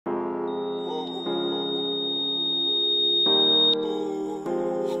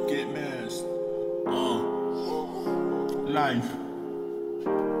life.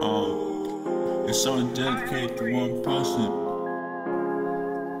 It's only dedicated to one person.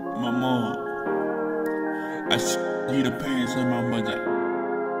 My mom. I see the pains in my mother.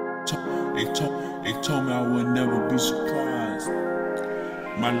 They told me I would never be surprised.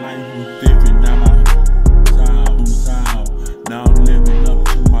 My life was different, now my style. Now I'm living up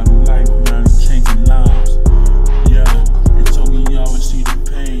to my life, now I'm changing lives. Yeah, they told me you always see the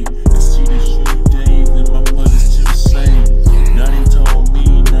pain and see the short days, and my mother's still the same. Now they told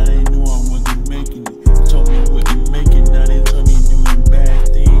me, now they knew I wasn't making it. They told me I wouldn't make it, now they told me doing bad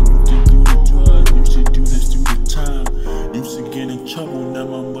things. You should do the drugs, you should do this through the time. You should get in trouble, now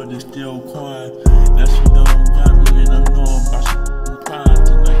my mother's still crying. Now she don't got me and I know about she pride,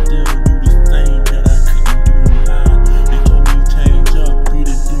 and I still do the thing that I couldn't do in life. They told me change up, be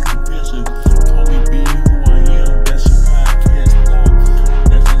the different person. Told me be who I am, that's why I can't stop.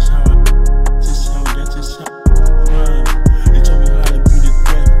 That's just how I rhyme. They told me how to be the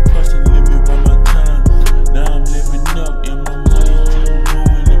best person, living by my time. Now I'm living up and my money still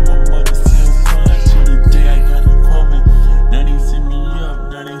growing and my mother still crying. Till the day I got it coming. Now they see me up,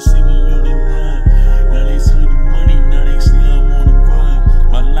 now they see me on the line. Now they see the money, now they see I'm on the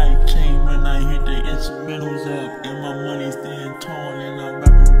grind. My life changed when I hit the instrumentals up, and my money staying tall, and I'm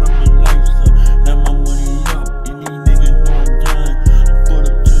rapping about my life up. Now my money up, and these niggas know I'm dying. I'm put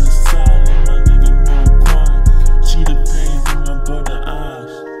up to the side, and my niggas know I'm crying. See the pains in my brother's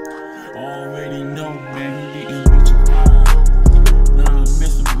eyes. Already know, man, he didn't be surprised. Now I'm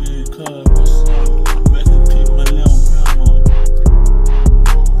missing with cuz, what's up? Rest in peace, my little grandma.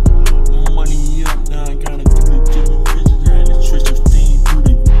 Money up, now I gotta do the different pictures. Had to switch the thing through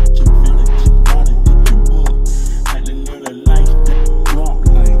the village, gotta get the book. Had to live the life that walk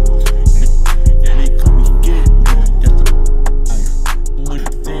like. Yeah, they come and get me, that's the life.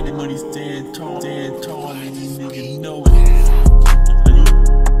 Money stand tall, and these niggas know it.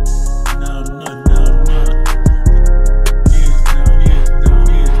 Now I'm not.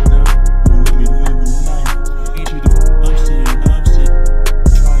 Living life. I'm saying,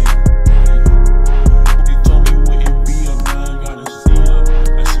 try it. They told me wouldn't be up, now I gotta see up.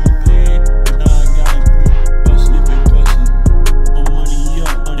 I see pain, now I gotta breathe. Slipping, busting. My money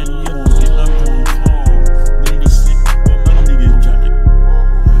up, and I'm going hard. Niggas sit, but my niggas got it.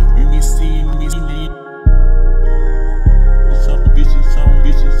 When me see me,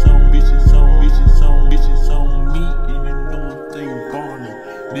 bitches on me, even though I'm staying ballin'.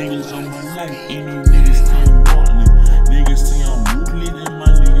 Niggas on my life, any niggas still ballin'. Niggas